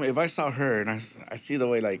guys told me, if I saw her and I see the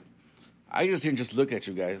way, like, I just here just look at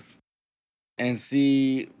you guys and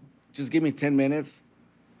see, just give me 10 minutes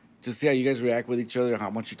to see how you guys react with each other,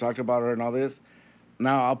 how much you talked about her and all this.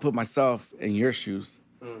 Now I'll put myself in your shoes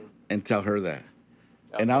Mm, and tell her that.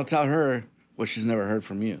 And I'll okay. tell her what she's never heard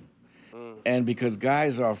from you. Mm, And because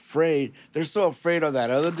guys are afraid, they're so afraid of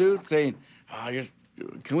that other dude saying,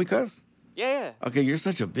 can we cuss? yeah. Okay, you're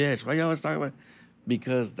such a bitch. Why you always talking about?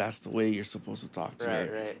 Because that's the way you're supposed to talk to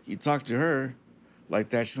her. Right. You talk to her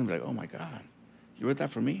like that, she's gonna be like, oh my God, you wrote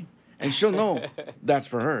that for me? And she'll know that's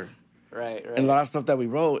for her. Right. And a lot of stuff that we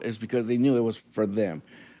wrote is because they knew it was for them.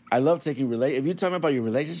 I love taking if you tell me about your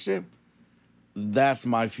relationship, that's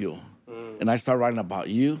my fuel. Mm, And I start writing about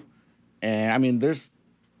you. And I mean, there's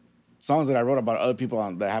songs that I wrote about other people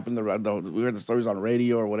that happened we heard the stories on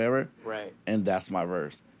radio or whatever, right. and that's my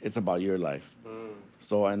verse. It's about your life. Mm,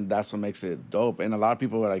 So, and that's what makes it dope. And a lot of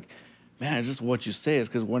people are like, man, it's just what you say. It's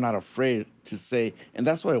because we're not afraid to say, and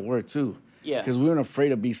that's why it worked too. yeah. Because we weren't afraid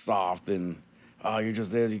to be soft and, oh, you're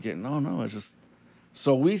just there. No, it's just.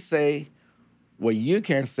 So we say what you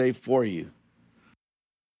can't say for you.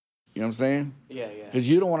 You know what I'm saying? Yeah. Because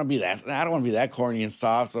you don't want to be that. I don't want to be that corny and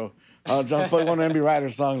soft. So I'll just put one of MB Ryder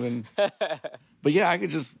songs and. But yeah, I could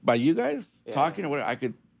just by you guys Yeah. talking or whatever, I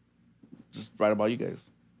could just write about you guys.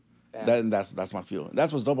 Damn. That's my feel.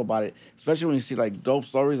 That's what's dope about it. Especially when you see like dope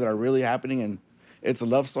stories that are really happening and it's a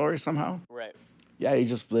love story somehow. Right. Yeah, you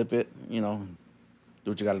just flip it,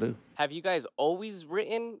 Do what you got to do. Have you guys always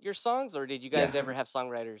written your songs, or did you guys Yeah. ever have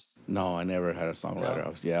songwriters? No, I never had a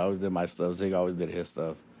songwriter. I always did my stuff. Zig always did his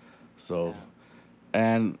stuff. So,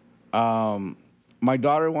 and my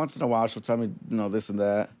daughter, once in a while, she'll tell me, this and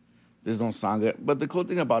that. This don't sound good. But the cool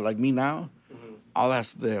thing about, like, me now, I'll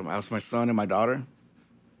ask them. I'll ask my son and my daughter.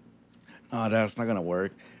 No, that's not going to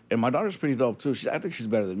work. And my daughter's pretty dope, too. I think she's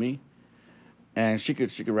better than me. And she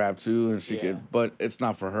could rap, too, and she could. But it's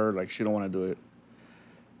not for her. Like, she don't want to do it.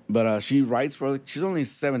 But she writes she's only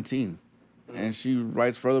 17. And she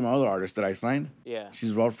writes for them other artists that I signed. Yeah.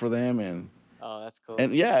 She's wrote for them, and... Oh, that's cool.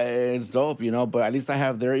 And yeah, it's dope, but at least I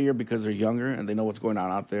have their ear because they're younger and they know what's going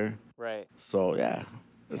on out there. Right. So yeah,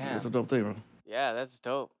 it's a dope thing, bro. Yeah, that's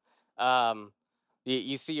dope.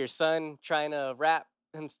 You see your son trying to rap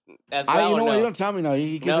him as well? You know what? No? He don't tell me no.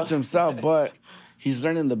 He gives it to himself, but he's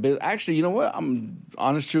learning the business. Actually, you know what? I'm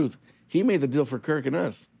honest truth. He made the deal for Kirk and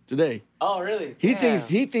us today. Oh, really? He thinks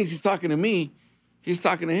he's talking to me. He's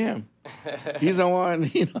talking to him. He's the one,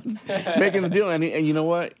 making the deal. And you know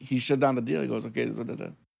what? He shut down the deal. He goes, okay, this is what they're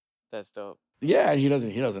done. That's dope. Yeah, he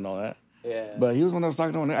doesn't know that. Yeah. But he was the one that was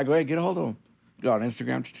talking to him. I go, hey, get a hold of him. Go on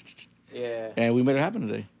Instagram. Yeah. And we made it happen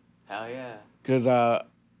today. Hell yeah. Because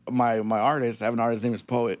my artist, I have an artist, his name is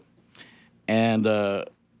Poet. And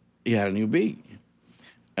he had a new beat.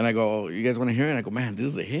 And I go, you guys want to hear it? And I go, man, this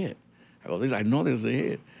is a hit. I go, I know this is a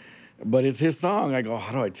hit. But it's his song. I go,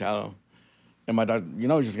 how do I tell him? And my daughter, he's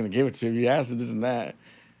just going to give it to him. He asked him this and that.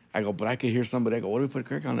 I go, but I could hear somebody. I go, what do we put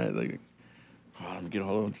Kirk on that? Like, let me get a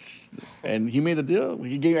hold of him. And he made the deal.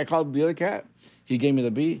 I called the other cat. He gave me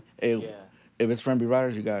the beat. Hey, if it's Friendly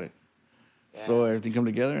Riders, you got it. Yeah. So everything come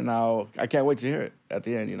together. And now I can't wait to hear it at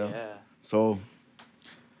the end, Yeah. So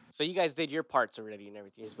you guys did your parts already and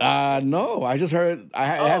everything? No. I just heard it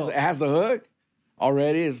has the hook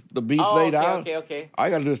already. It's the beat's laid out. Okay. All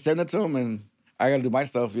I got to do is send it to him, and I got to do my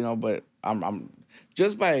stuff, but I'm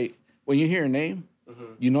just by when you hear a name,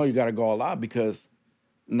 you got to go all out because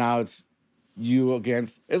now it's you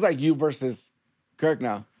against. It's like you versus Kirk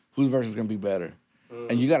now. Whose verse is gonna be better?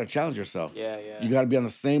 And you got to challenge yourself. Yeah. You got to be on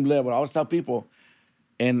the same level. I always tell people,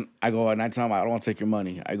 and I go and I tell them I don't want to take your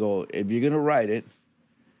money. I go, if you're gonna write it,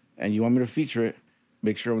 and you want me to feature it,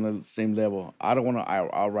 make sure we're on the same level. I don't want to.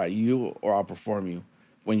 I'll write you or I'll perform you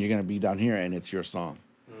when you're gonna be down here and it's your song.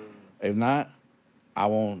 If not, I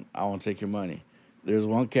won't take your money. There's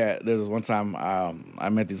one time I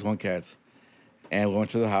met these one cats, and we went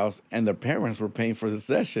to the house, and their parents were paying for the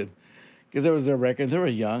session because it was their record. They were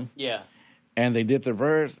young. Yeah. And they did their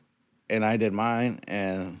verse, and I did mine,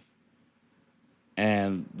 and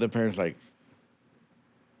the parents like,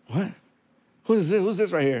 what? Who's this? Who's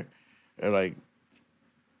this right here? They're like,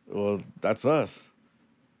 well, that's us.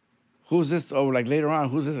 Who's this? Oh, like later on,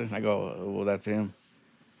 who's this? And I go, well, that's him.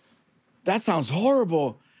 That sounds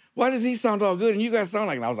horrible. Why does he sound all good and you guys sound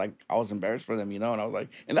like? And I was embarrassed for them, and I was like,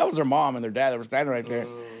 and that was their mom and their dad that were standing right there,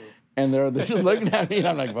 and they're just looking at me, and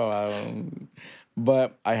I'm like, well, I don't.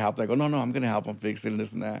 But I helped. I go, no, I'm gonna help them fix it and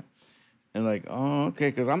this and that, and like, oh, okay,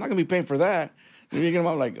 because I'm not gonna be paying for that. And you get them,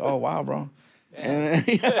 I'm like, oh wow, bro,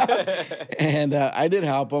 and I did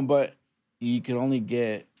help them, but you can only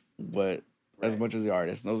get as much as the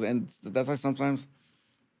artist knows, and that's why sometimes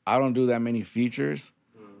I don't do that many features.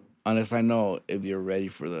 Unless I know if you're ready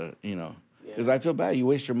for the, because I feel bad. You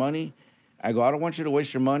waste your money. I go, I don't want you to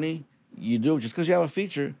waste your money. You do just because you have a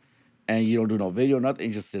feature and you don't do no video,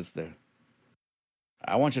 nothing, it just sits there.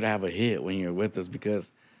 I want you to have a hit when you're with us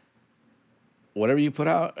because whatever you put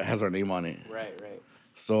out has our name on it. Right.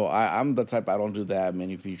 So I'm the type, I don't do that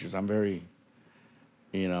many features. I'm very,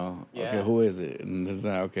 okay, who is it? And it's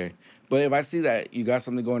not okay. But if I see that you got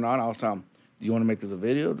something going on, I'll tell them, do you want to make this a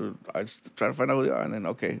video? I just try to find out who they are, and then,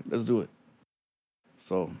 okay, let's do it.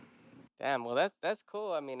 So. Damn, well, that's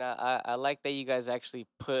cool. I mean, I like that you guys actually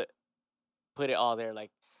put it all there.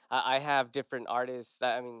 Like, I have different artists.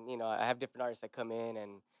 I mean, I have different artists that come in,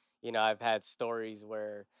 and, I've had stories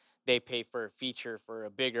where they pay for a feature for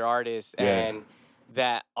a bigger artist, and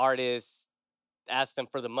that artist asked them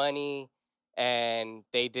for the money, and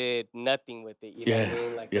they did nothing with it. You know what I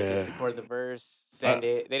mean? Like, they just record the verse, send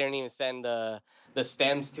it. They don't even send the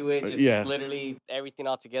stems to it. Just literally everything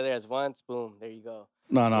all together as once. Boom, there you go.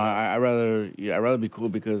 No, I'd rather be cool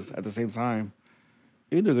because at the same time,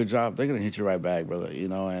 you do a good job, they're gonna hit you right back, brother.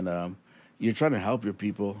 And you're trying to help your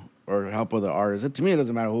people or help other artists. To me, it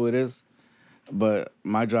doesn't matter who it is, but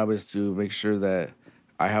my job is to make sure that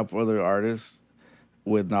I help other artists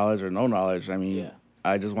with knowledge or no knowledge. I mean,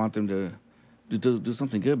 I just want them to do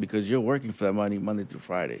something good because you're working for that money Monday through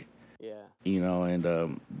Friday. Yeah.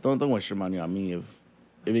 And don't waste your money on me if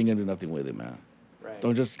you ain't gonna do nothing with it, man. Right.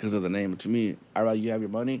 Don't just because of the name. To me, I'd rather you have your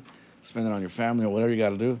money, spend it on your family or whatever you got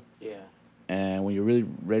to do. Yeah. And when you're really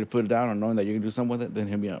ready to put it down or knowing that you can do something with it, then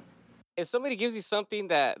hit me up. If somebody gives you something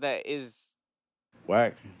that is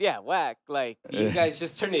Whack. whack, like, do you guys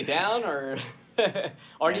just turn it down, or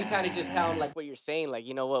or do you kind of just tell them like what you're saying, like,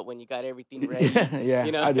 you know what, when you got everything ready? Yeah,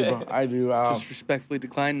 you know? I do, bro. I do. Just respectfully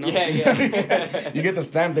decline. No? Yeah. You get the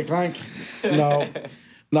stamp decline. No,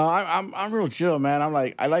 I'm real chill, man. I'm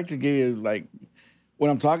like, I like to give you like, when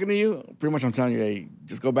I'm talking to you, pretty much I'm telling you, hey,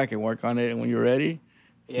 just go back and work on it, and when you're ready,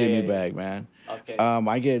 give me back, man. Okay.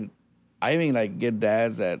 I even like get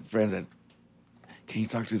dads friends that, can you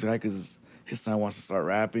talk to this guy because his son wants to start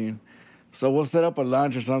rapping? So we'll set up a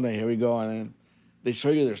lunch or something. Here we go, and then they show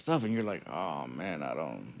you their stuff, and you're like, oh man, I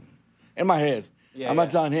don't. In my head, I'm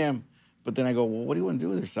not telling him, but then I go, well, what do you want to do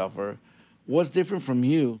with yourself, or what's different from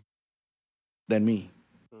you than me?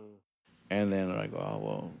 And then they're like, oh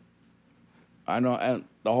well, I know, and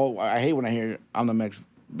I hate when I hear I'm the next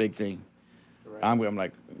big thing. Right. I'm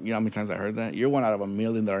like, you know how many times I heard that? You're one out of a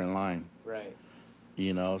million that are in line. Right.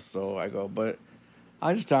 You know, so I go, but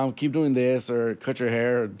I just tell them, keep doing this, or cut your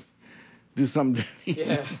hair, or do something.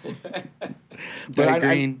 Yeah. But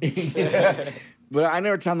green. But I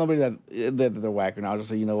never tell nobody that they're whack, and I'll just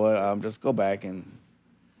say, you know what, just go back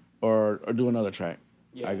or do another track.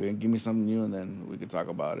 Yeah. Give me something new, and then we could talk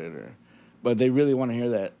about it. But they really want to hear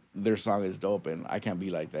that their song is dope, and I can't be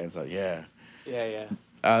like that. It's like, yeah.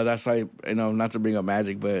 That's why, you know, not to bring up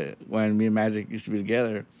Magic, but when me and Magic used to be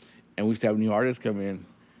together, and we used to have new artists come in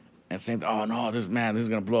and saying, oh, no, this is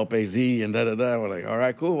going to blow up AZ and da-da-da. We're like, all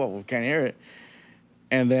right, cool. Well, we can't hear it.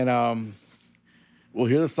 And then we'll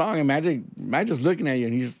hear the song, and Magic's looking at you,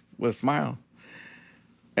 and he's with a smile.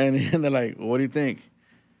 And they're like, well, what do you think?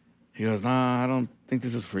 He goes, nah, I don't think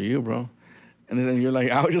this is for you, bro. And then you're like,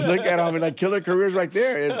 I would just look at them and like, kill their careers right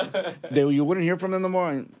there. You wouldn't hear from them no more,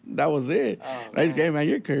 and that was it. Oh, and I just go, hey, man,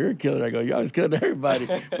 you're a career killer. I go, you always killed everybody.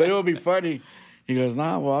 But it would be funny. He goes,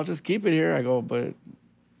 nah, well, I'll just keep it here. I go, but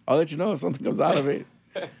I'll let you know if something comes out of it.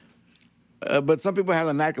 But some people have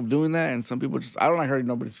the knack of doing that, and some people just, I don't like hurting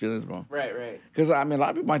nobody's feelings, bro. Right. Because, I mean, a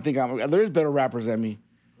lot of people might think there is better rappers than me.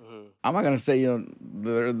 Mm-hmm. I'm not going to say,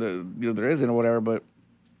 there isn't or whatever, but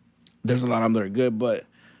there's a lot of them that are good, but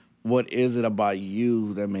what is it about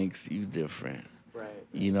you that makes you different? Right.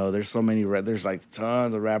 You know, there's so many, there's like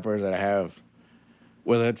tons of rappers that have,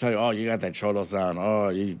 where they'll tell you, oh, you got that Cholo sound. Oh,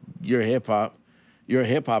 you're hip-hop. You're a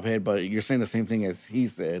hip-hop head, but you're saying the same thing as he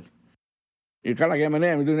said. You're kind of like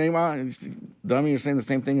Eminem. You do Neymar, dummy, you're saying the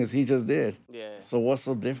same thing as he just did. Yeah. So what's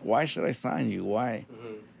so different? Why should I sign you? Why?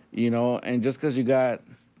 Mm-hmm. You know, and just because you got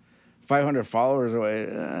 500 followers,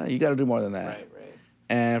 you got to do more than that. Right.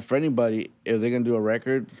 And for anybody, if they're going to do a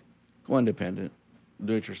record, go independent.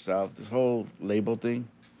 Do it yourself. This whole label thing,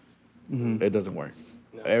 it doesn't work.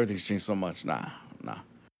 No. Everything's changed so much. Nah.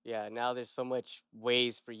 Yeah, now there's so much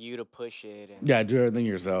ways for you to push it. Yeah, do everything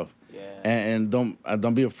yourself. Yeah. And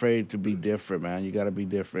don't be afraid to be different, man. You got to be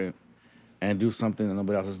different and do something that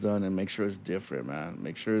nobody else has done, and make sure it's different, man.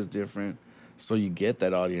 Make sure it's different so you get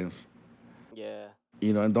that audience. Yeah.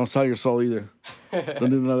 You know, and don't sell your soul either. Don't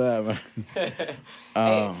do none of that,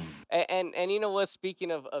 man. And you know what?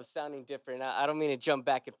 Speaking of sounding different, I don't mean to jump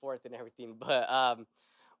back and forth and everything, but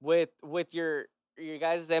with your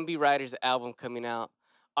guys' MB Riders album coming out,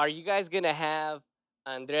 are you guys gonna have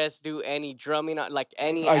Andres do any drumming, like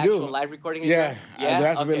any actual live recording? Yeah, there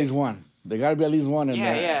has to be at least one. There got to be at least one in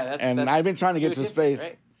there. Yeah, and I've been trying to get to the space.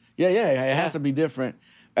 Right? Yeah, it has to be different.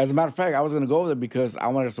 As a matter of fact, I was gonna go over there because I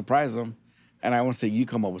wanted to surprise them. And I want to say, you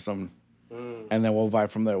come up with something, and then we'll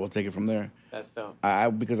vibe from there. We'll take it from there. That's dope.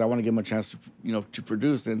 Because I want to give him a chance to, to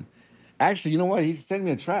produce. And actually, you know what? He sent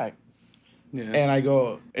me a track. Yeah. And I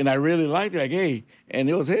go, and I really liked it. Like, hey, and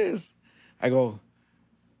it was his. I go,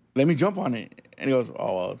 let me jump on it. And he goes,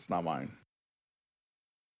 oh, well, it's not mine.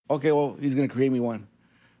 Okay, well, he's going to create me one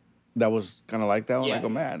that was kind of like that one. Yeah. I go,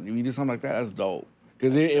 man, if you do something like that, that's dope.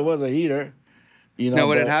 Because it was a heater. No,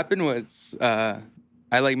 what had happened was...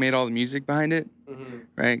 I made all the music behind it,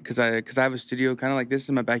 right? Because I have a studio kind of like this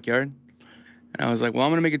in my backyard, and I was like, well,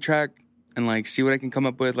 I'm gonna make a track and see what I can come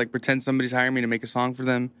up with, pretend somebody's hiring me to make a song for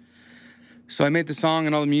them. So I made the song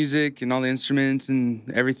and all the music and all the instruments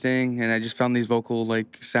and everything, and I just found these vocal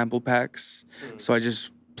sample packs. So I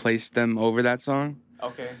just placed them over that song.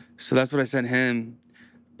 Okay. So that's what I sent him,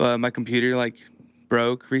 but my computer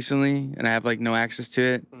broke recently, and I have no access to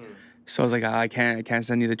it. So I was like, I can't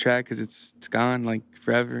send you the track because it's gone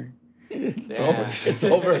forever. It's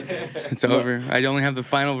over. It's over. I only have the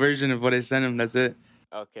final version of what I sent him. That's it.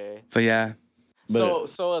 Okay. But yeah.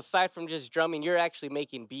 So aside from just drumming, you're actually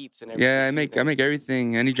making beats and everything. Yeah, too, I then? make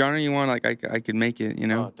everything. Any genre you want, like I could make it. You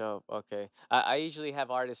know. Oh, dope. Okay. I usually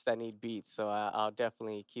have artists that need beats, so I'll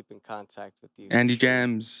definitely keep in contact with you. for Andy sure.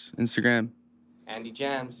 Jams, Instagram, Andy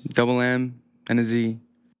Jams. double M and a Z.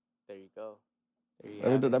 There you go. There you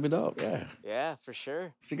have it. That'd be dope. Yeah. Yeah, for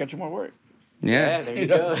sure. So you got you more work. Yeah, there you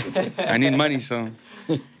go. I need money, so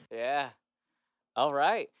Yeah. All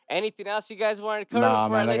right. Anything else you guys wanted to cover Nah,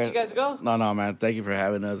 before man, I let like you guys go? No, man. Thank you for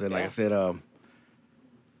having us. And like Yeah. I said,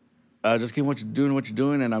 just keep what you're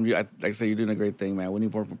doing. And like I said, you're doing a great thing, man. We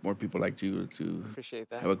need more people like you to Appreciate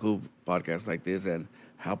that. have a cool podcast like this and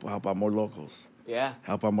help out more locals. Yeah.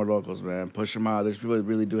 Help out more locals, man. Push them out. There's people that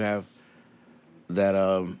really do have that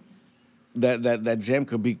that gem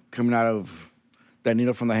could be coming out of that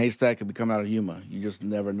needle from the haystack could be coming out of Yuma. You just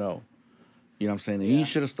never know. You know what I'm saying? And Yeah. you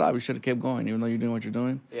should have stopped. You should have kept going, even though you're doing what you're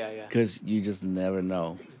doing. Yeah, yeah. Because you just never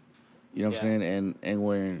know. You know what Yeah. I'm saying? And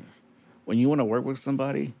when you want to work with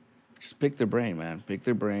somebody, just pick their brain, man. Pick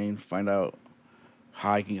their brain. Find out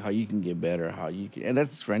how you can get better. And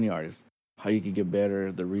that's for any artist. How you can get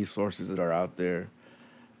better. The resources that are out there.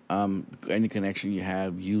 Any connection you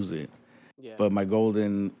have, use it. Yeah. But my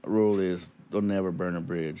golden rule is don't never burn a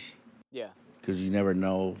bridge. Yeah. Because you never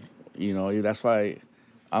know. You know, that's why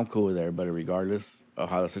I'm cool with everybody, regardless of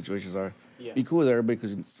how the situations are. Yeah. Be cool with everybody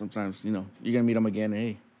because sometimes, you know, you're going to meet them again and,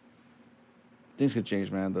 hey, things could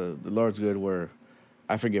change, man. The Lord's good where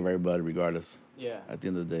I forgive everybody regardless Yeah. at the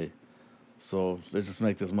end of the day. So let's just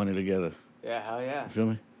make this money together. Yeah, hell yeah. You feel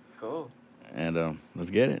me? Cool. And let's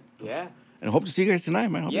get it. Yeah. And hope to see you guys tonight,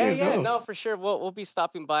 man. Hope you guys go. No, for sure. We'll be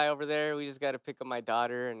stopping by over there. We just got to pick up my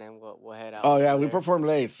daughter, and then we'll head out. Oh, yeah, over we there. perform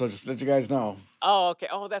late, so just let you guys know. Oh, okay.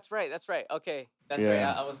 Oh, that's right. Okay, that's right.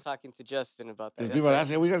 Yeah. I was talking to Justin about that. There's That's people right. that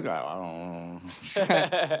say, we guys go, I don't know.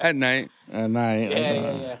 at night. At night.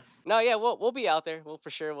 Yeah. No, yeah, we'll be out there. We'll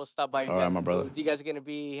stop by your All right, guys' my brother. booth. You guys are gonna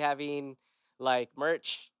be having like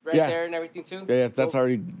merch right Yeah. there and everything too. Yeah, that's Cool.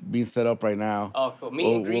 already being set up right now. Oh, cool.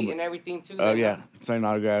 Meet and greet we'll- and everything too. Oh, then, yeah. huh? Signing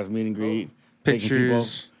autographs, meet and greet. taking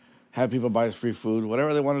Pictures. People, have people buy us free food,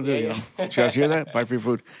 whatever they want to do. Yeah, You yeah. know? Did you guys hear that? Buy free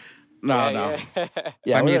food. No. Yeah.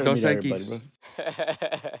 Yeah, Buy me we're a there to Dos meet everybody, Equis.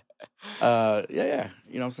 bro. Yeah.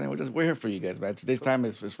 You know what I'm saying? We're here for you guys, man. Today's time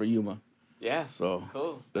is for Yuma. Yeah. So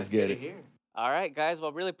Cool. let's That's get good it. to hear. All right, guys.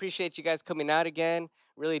 Well, really appreciate you guys coming out again.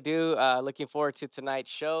 Really do. Looking forward to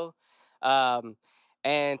tonight's show. And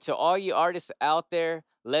to all you artists out there,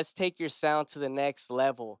 let's take your sound to the next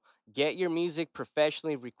level. Get your music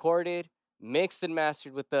professionally recorded, mixed and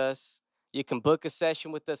mastered with us. You can book a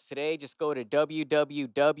session with us today. Just go to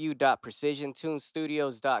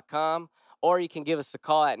www.precisiontunestudios.com, or you can give us a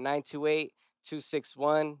call at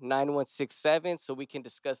 928-261-9167 so we can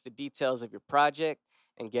discuss the details of your project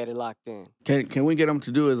and get it locked in. Can we get them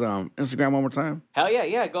to do his Instagram one more time? Hell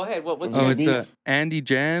yeah. Go ahead. What's Oh, yours? it's Andy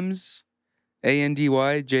Jams,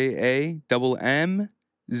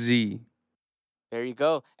 ANDYJAMMZ. There you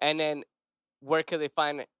go. And then where could they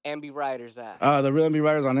find MB Writers at? The Real MB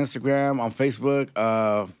Writers on Instagram, on Facebook.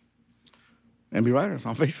 MB Writers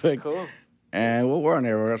on Facebook. Cool. And we're on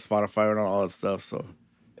everywhere, Spotify and all that stuff. So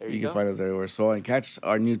There you you can go. find us everywhere. So and catch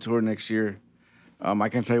our new tour next year. I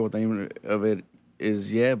can't tell you what the name of it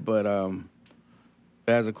is yet, but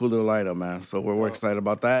it has a cool little lineup, man. So we're Cool. excited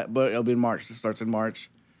about that. But it'll be in March. It starts in March.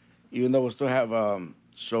 Even though we'll still have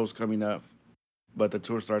shows coming up, but the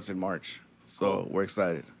tour starts in March. So we're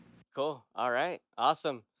excited. Cool. All right.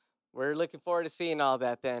 Awesome. We're looking forward to seeing all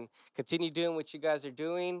that then. Continue doing what you guys are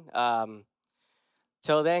doing.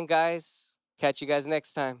 Till then, guys, catch you guys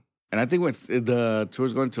next time. And I think when the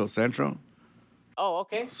tour's going to El Centro, Oh,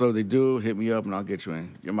 okay. so if they do, hit me up and I'll get you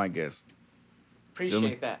in. You're my guest. Feel me?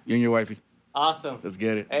 Appreciate that. You and your wifey. Awesome. Let's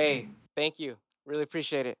get it. Hey, thank you. Really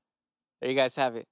appreciate it. There you guys have it.